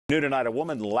New tonight, a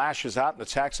woman lashes out and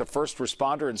attacks a first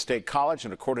responder in State College,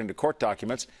 and according to court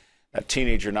documents, that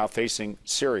teenager now facing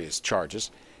serious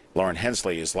charges. Lauren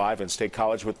Hensley is live in State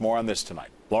College with more on this tonight.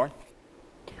 Lauren?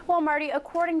 Well, Marty,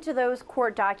 according to those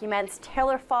court documents,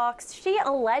 Taylor Fox, she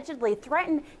allegedly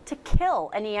threatened to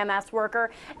kill an EMS worker,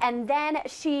 and then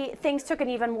things took an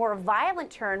even more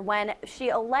violent turn when she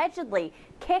allegedly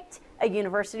kicked a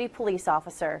university police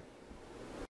officer.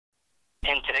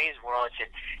 In today's world,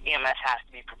 EMS has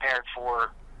to be prepared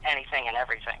for anything and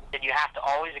everything. You have to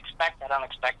always expect that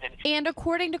unexpected. And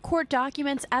according to court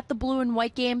documents at the blue and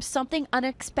white game, something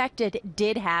unexpected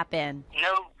did happen.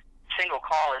 No single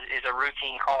call is a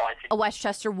routine call. A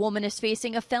Westchester woman is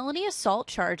facing a felony assault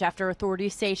charge after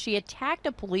authorities say she attacked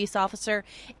a police officer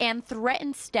and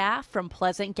threatened staff from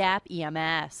Pleasant Gap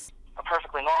EMS. A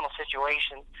perfectly normal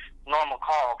situation, normal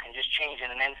call can just change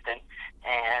in an instant,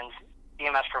 and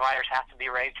EMS providers have to be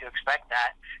ready to expect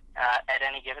that at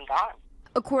any given time.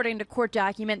 According to court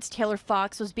documents, Taylor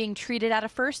Fox was being treated at a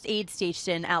first aid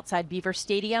station outside Beaver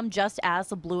Stadium just as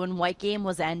the blue and white game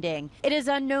was ending. It is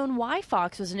unknown why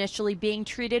Fox was initially being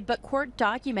treated, but court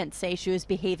documents say she was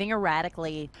behaving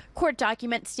erratically. Court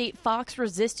documents state Fox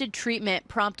resisted treatment,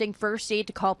 prompting first aid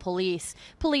to call police.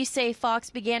 Police say Fox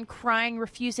began crying,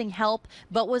 refusing help,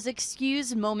 but was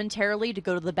excused momentarily to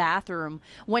go to the bathroom.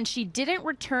 When she didn't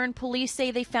return, police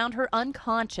say they found her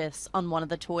unconscious on one of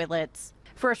the toilets.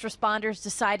 First responders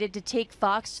decided to take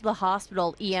Fox to the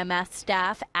hospital, EMS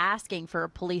staff asking for a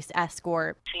police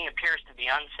escort. The scene appears to be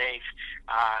unsafe.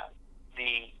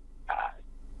 The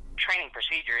training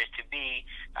procedure is to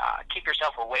keep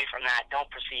yourself away from that.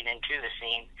 Don't proceed into the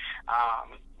scene.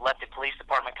 Let the police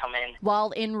department come in.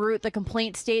 While en route, the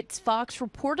complaint states Fox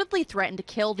reportedly threatened to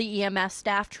kill the EMS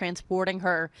staff transporting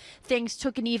her. Things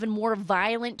took an even more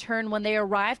violent turn when they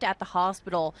arrived at the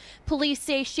hospital. Police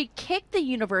say she kicked the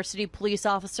university police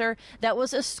officer that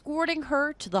was escorting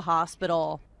her to the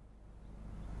hospital.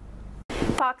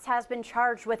 Fox has been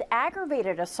charged with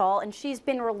aggravated assault, and she's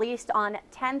been released on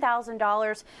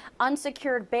 $10,000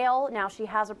 unsecured bail. Now she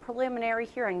has a preliminary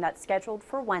hearing that's scheduled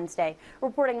for Wednesday.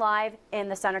 Reporting live in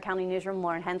the Center County Newsroom,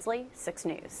 Lauren Hensley, 6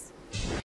 News.